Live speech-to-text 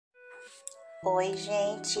Oi,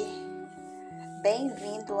 gente,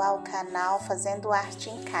 bem-vindo ao canal Fazendo Arte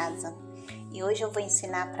em Casa. E hoje eu vou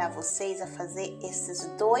ensinar para vocês a fazer esses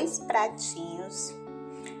dois pratinhos,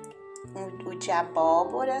 o de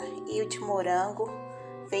abóbora e o de morango,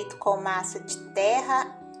 feito com massa de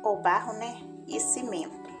terra ou barro, né? E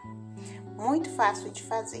cimento. Muito fácil de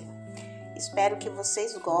fazer. Espero que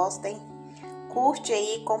vocês gostem. Curte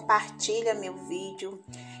aí, compartilha meu vídeo.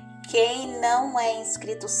 Quem não é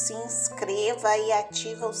inscrito, se inscreva e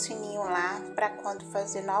ativa o sininho lá para quando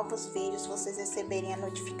fazer novos vídeos vocês receberem a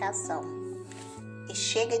notificação. E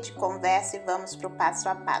chega de conversa e vamos pro passo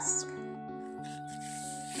a passo.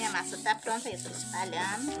 Minha massa tá pronta, eu tô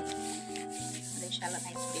espalhando. Vou deixar ela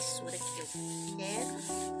na espessura que eu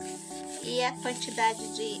quero. E a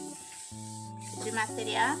quantidade de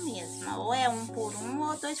material é a mesma, ou é 1 por 1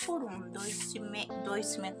 ou 2 por 1. Dois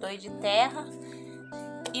cimentos de terra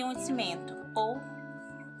e um de cimento, ou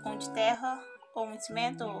um de terra, ou um de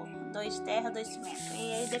cimento, ou 2 de terra, 2 de cimento.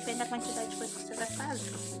 E aí depende da quantidade de coisa que você vai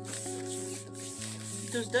fazer.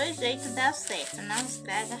 Dos dois jeitos dá certo, não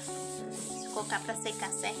estraga. Se colocar para secar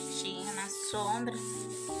certinho na sombra,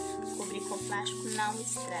 cobrir com plástico, não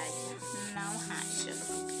estraga, não racha.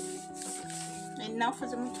 E não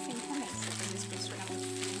fazer muito fino também, se fazer espessura muito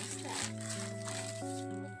fino, não estraga.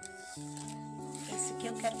 Esse aqui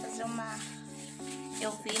eu quero fazer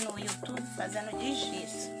eu vi no YouTube fazendo de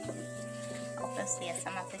gesso. Eu pensei, essa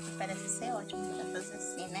massa aqui parece ser ótima pra fazer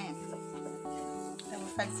assim, né? Eu vou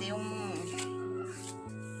fazer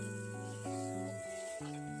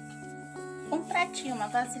um pratinho, uma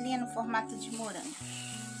vasilhinha no formato de morango.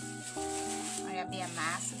 Aí abri a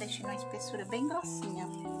massa, deixei uma espessura bem grossinha.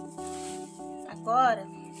 Agora,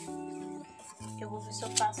 eu vou ver se eu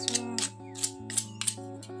faço um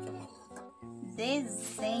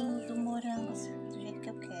desenho do morango do jeito que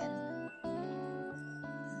eu quero.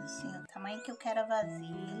 Assim, o tamanho que eu quero a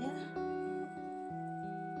vasilha.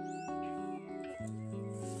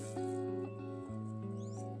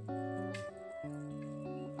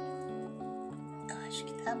 Eu acho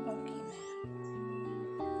que tá bom aqui, né?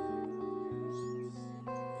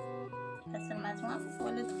 Vai ser mais uma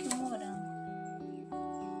folha do que o morango.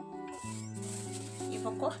 E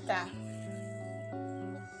vou cortar.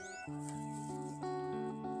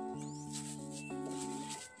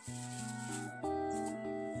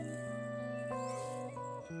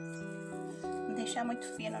 Não deixar muito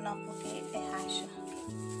fino não, porque racha.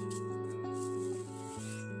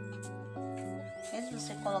 Mesmo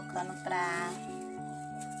você colocando pra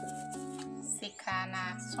secar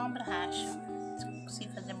na sombra, racha. Se não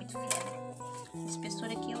conseguir fazer muito fino. A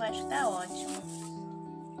espessura aqui eu acho que tá ótimo.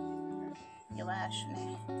 Eu acho,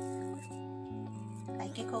 né? Aí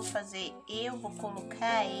o que eu vou fazer? Eu vou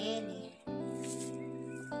colocar ele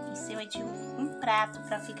em cima de um prato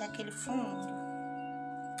pra ficar aquele fundo.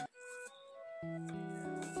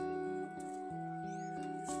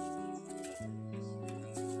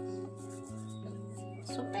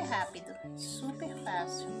 Super rápido, super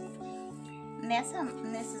fácil.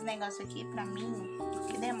 Nesses negócios aqui, pra mim, o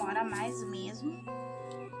que demora mais mesmo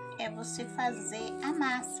é você fazer a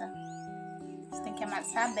massa. Você tem que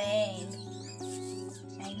amassar bem,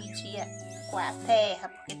 aí medir a terra,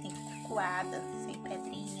 porque tem que ficar coada, sem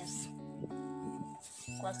pedrinhas,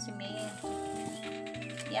 com o cimento,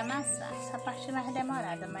 e amassar. Essa parte é mais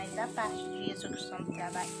demorada, mas a parte de execução do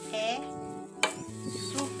trabalho é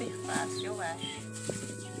super fácil, eu acho.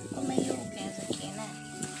 Ficou meio tenso aqui, né?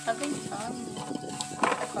 Tá ventando,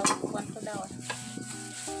 tá colocando toda hora,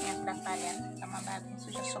 me atrapalhando, tá uma bagunça,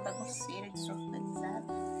 eu já sou bagunceira,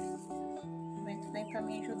 desorganizada. O vento vem pra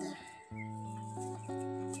me ajudar.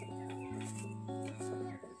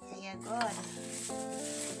 E agora,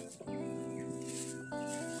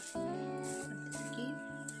 esse aqui,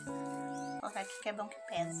 vou colocar aqui que é bom que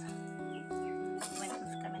pesa. O vento não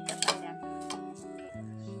fica me atrapalhando.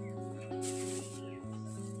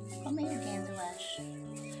 Ficou meio denso, eu acho.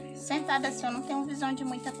 Sentada assim, eu não tenho visão de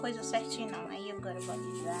muita coisa certinho, não. Aí agora eu vou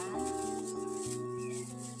alisar.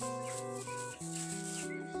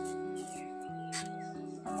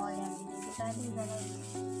 Vamos olhando, visualizando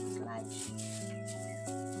os lados.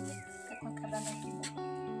 Fica com cada aqui.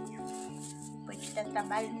 Não pode ter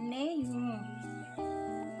trabalho nenhum.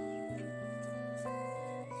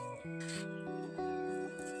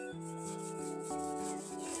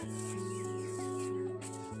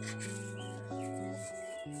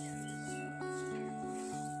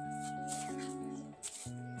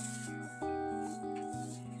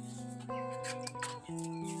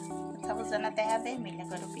 Tava usando a terra vermelha,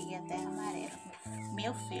 agora eu peguei a terra amarela.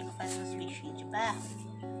 Meu filho faz uns bichinhos de barro,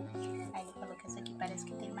 aí ele falou que essa aqui parece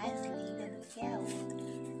que tem mais liga do que a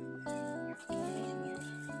outra.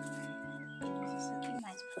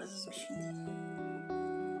 bichinho.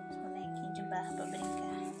 Bonequinho de barro pra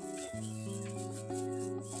brincar.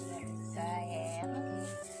 Realizar ela.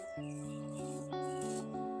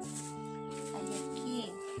 Aí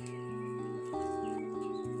aqui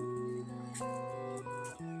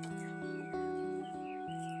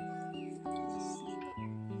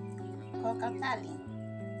vou colocar o talinho.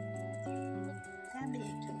 Vou abrir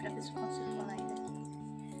aqui pra ver se eu consigo colar ele aqui.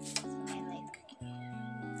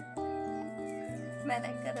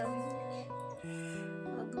 Meleca não.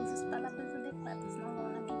 Todas as palavras adequadas, não vou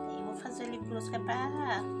lamentar. Eu vou fazer ele grosso que é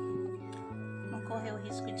pra não correr o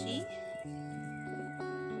risco de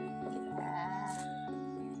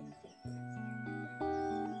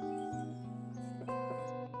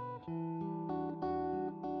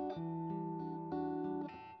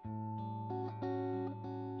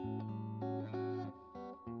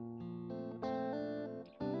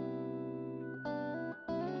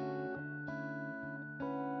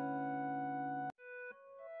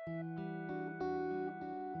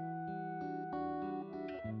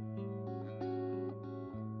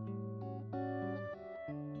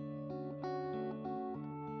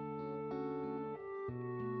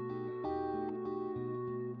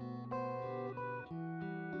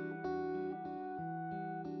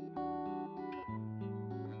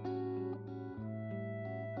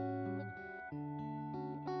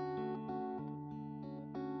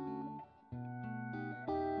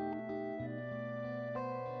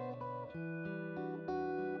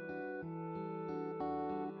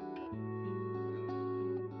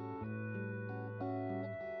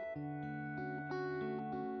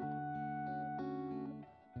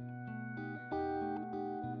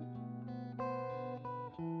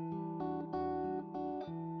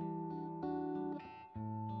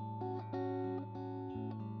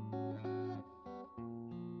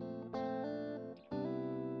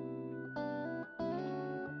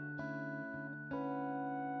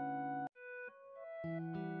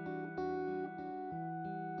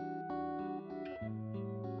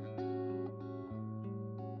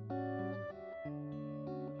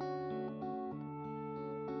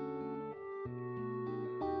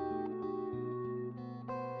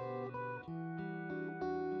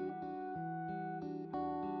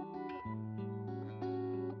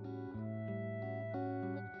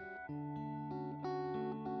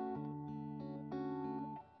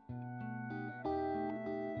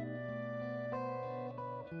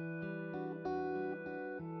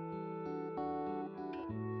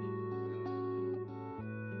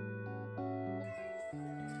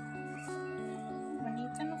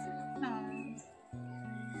bonita não fica não.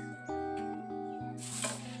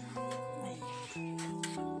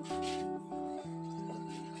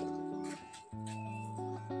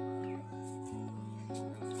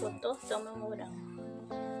 Ficou tortão meu morango.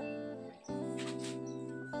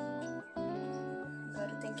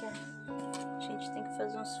 Agora a gente tem que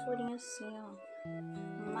fazer uns furinhos assim, ó.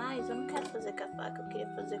 Mas eu não quero fazer com a faca, eu queria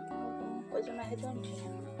fazer com alguma coisa mais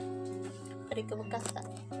redondinha. Peraí que eu vou caçar.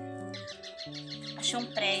 Achei um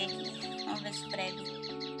prego aqui. Vamos ver se o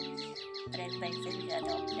prego vai enferrujar.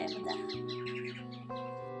 Não, o prego dá.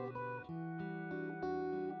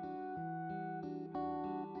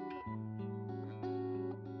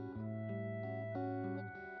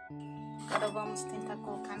 Agora vamos tentar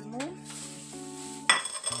colocar no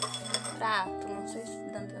prato. Não sei se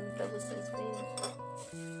tá dando pra vocês verem.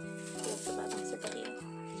 Essa bagunça aqui.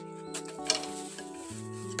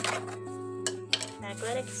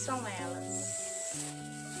 Agora que são elas.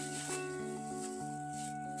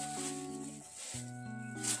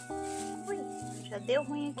 Ui, já deu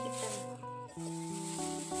ruim aqui pra mim.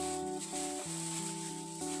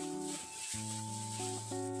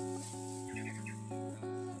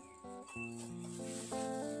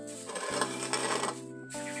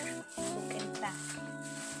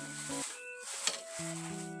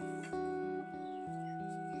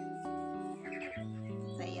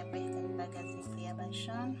 Aí apertando devagarzinho e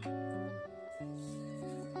abaixando.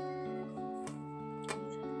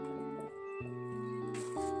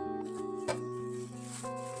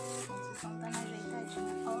 Esse som tá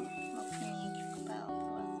ajeitadinho. Ó, uma pininha que ficou pra pro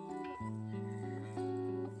lado.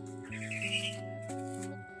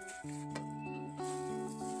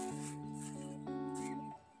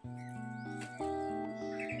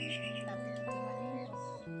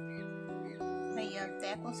 Aí eu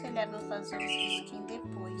até aconselhava eu fazer os risquinhos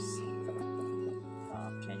depois. Ó,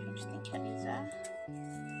 que a gente tem que alisar.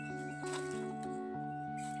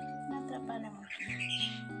 Não atrapalha muito.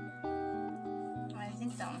 Mas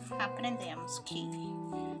então, aprendemos que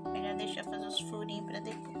melhor deixar fazer os furinhos pra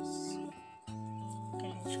depois. Que a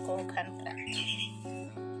gente colocar no prato.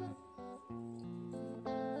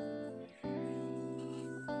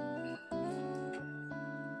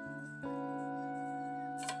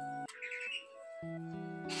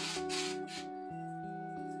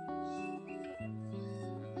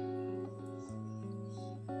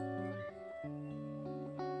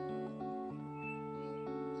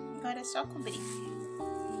 agora é só cobrir.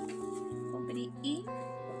 Cobrir e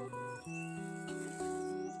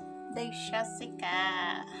deixar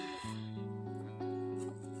secar.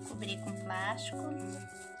 Cobrir com plástico.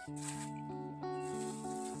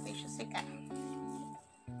 Deixa secar.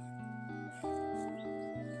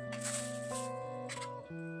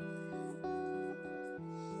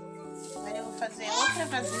 Agora eu vou fazer outra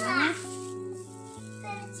vasilha.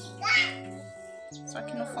 Só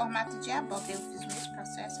que no formato de abóbora. Eu fiz o mesmo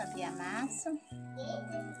processo, abri a massa.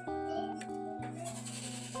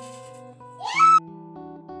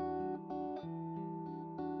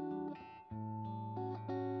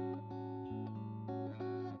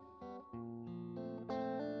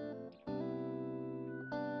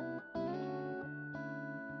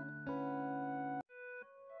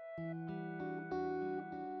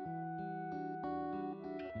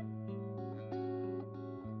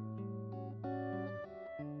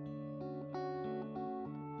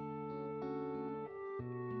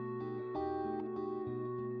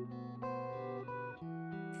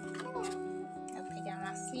 Eu vou pegar a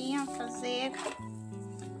massinha, fazer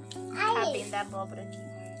o cabelo da abóbora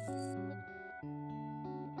aqui.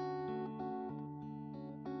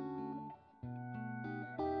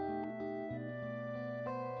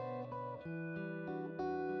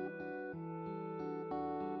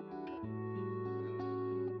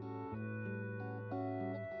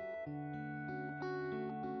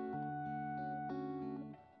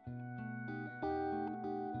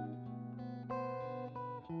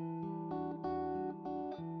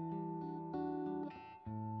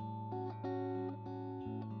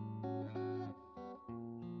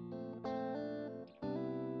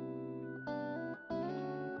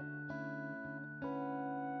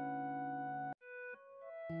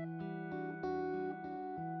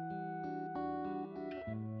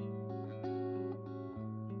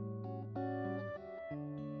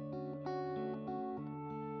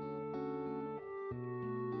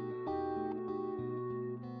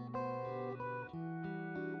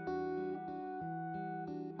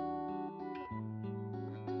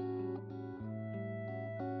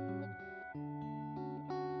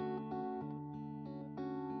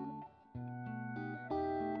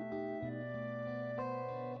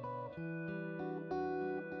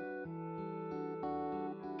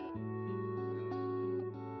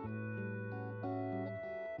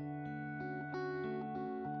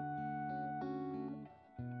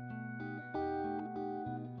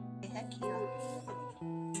 Aqui, ó.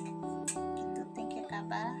 Que tudo tem que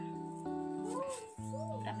acabar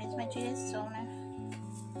pra mesma direção, né?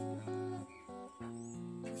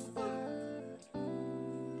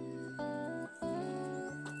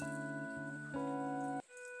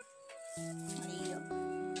 Aí, ó.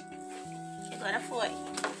 Que agora foi.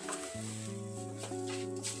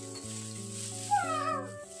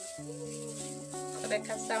 Agora vai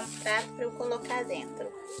caçar um prato pra eu colocar dentro.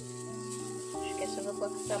 Eu só vou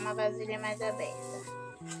colocar uma vasilha mais aberta.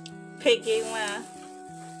 Peguei uma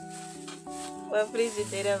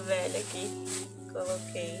frigideira velha aqui.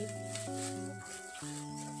 Coloquei.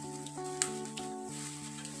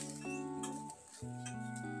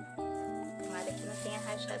 Tomara que não tenha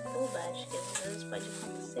rachado por baixo, que às vezes pode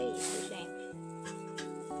acontecer isso, gente.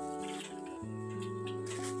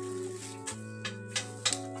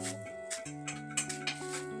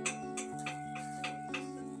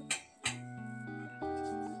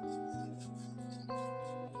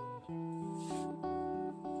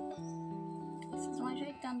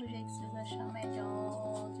 Do jeito que vocês acham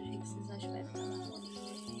melhor, do jeito que vocês acham vai ficar mais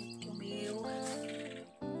bonito que o meu.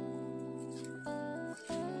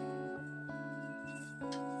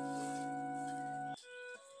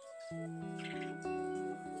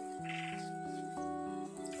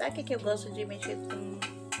 Sabe o que eu gosto de mexer com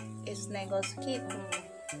esse negócio aqui,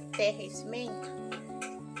 com terra e cimento?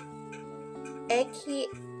 É que,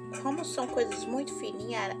 como são coisas muito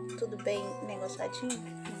fininhas, tudo bem negociadinho,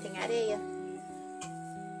 não tem areia,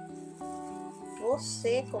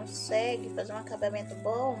 você consegue fazer um acabamento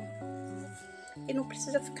bom e não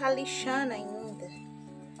precisa ficar lixando ainda.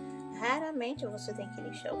 Raramente você tem que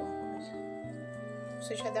lixar alguma coisa.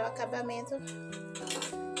 Você já dá o acabamento.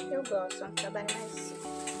 Eu gosto, é um trabalho mais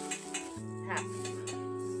rápido.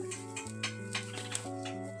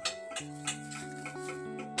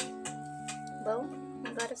 Bom,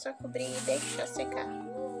 agora é só cobrir e deixar secar.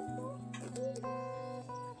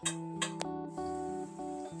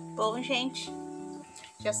 Bom, gente,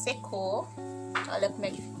 já secou. Olha como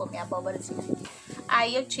é que ficou minha abóbora assim.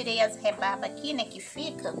 Aí eu tirei as rebarbas aqui, né, que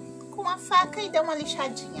fica, com a faca e dei uma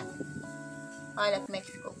lixadinha. Olha como é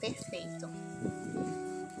que ficou perfeito.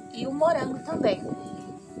 E o morango também.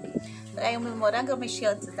 Aí o meu morango eu mexi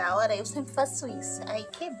antes da hora, eu sempre faço isso. Aí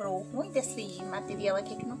quebrou. O ruim desse material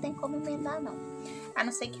aqui é que não tem como emendar, não. A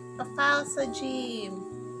não ser que eu faça de...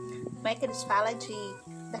 Como é que eles falam?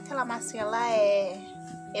 Daquela massinha lá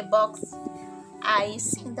é box. Aí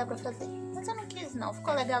sim dá pra fazer. Mas eu não quis não,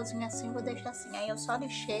 ficou legalzinho assim, vou deixar assim. Aí eu só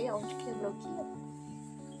lixei onde quebrou aqui, ó.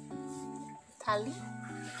 Tá ali.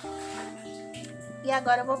 E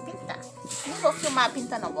agora eu vou pintar. Não vou filmar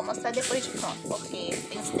pintando não, vou mostrar depois de pronto, porque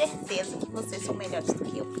tenho certeza que vocês são melhores do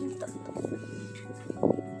que eu pintando.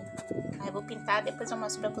 Aí eu vou pintar, depois eu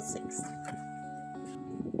mostro pra vocês.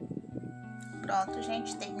 Pronto,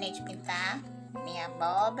 gente, terminei de pintar minha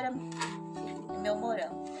abóbora e meu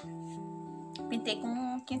morango. Pintei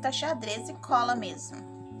com tinta xadrez e cola mesmo.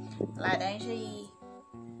 Laranja e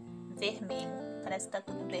vermelho. Parece que tá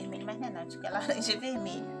tudo vermelho, mas não é não, acho que é laranja e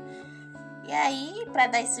vermelho. E aí, pra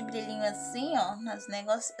dar esse brilhinho assim, ó, nos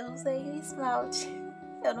negócios, eu usei o esmalte.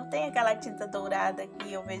 Eu não tenho aquela tinta dourada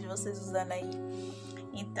que eu vejo vocês usando aí.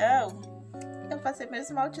 Então, eu passei meu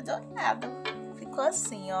esmalte dourado. Ficou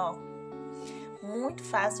assim, ó. Muito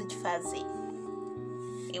fácil de fazer.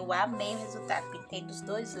 Eu amei o resultado. Pintei dos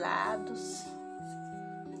dois lados.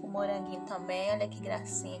 O moranguinho também, olha que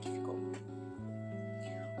gracinha que ficou.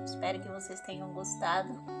 Espero que vocês tenham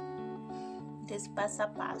gostado desse passo a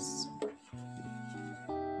passo.